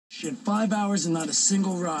shit. 5 hours and not a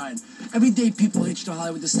single ride. Every day people hitch to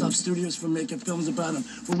Hollywood to stop studios from making films about them.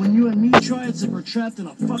 But when you and me try, it's like we're trapped in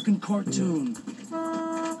a fucking cartoon.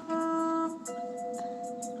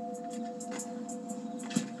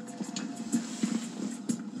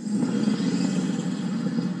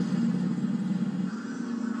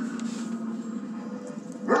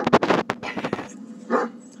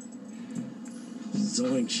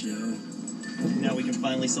 Zoink show. Now we can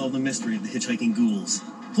finally solve the mystery of the hitchhiking ghouls.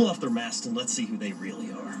 Pull off their masks and let's see who they really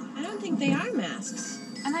are. I don't think they are masks.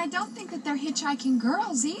 And I don't think that they're hitchhiking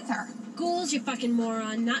girls either. Ghouls, you fucking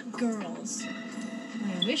moron, not girls.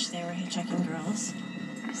 I wish they were hitchhiking girls.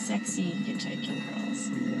 Sexy hitchhiking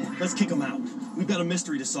girls. Let's kick them out. We've got a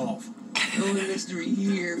mystery to solve. The only mystery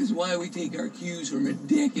here is why we take our cues from a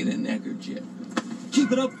dick in a neckerchief.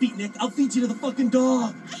 Keep it up, Beatnik. I'll feed you to the fucking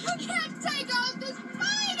dog. You can't take all this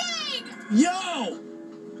fighting! Yo!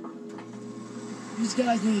 These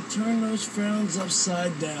guys need to turn those frowns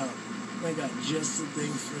upside down. I got just the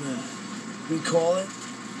thing for that. We call it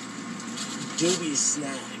Doobie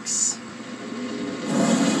Snacks.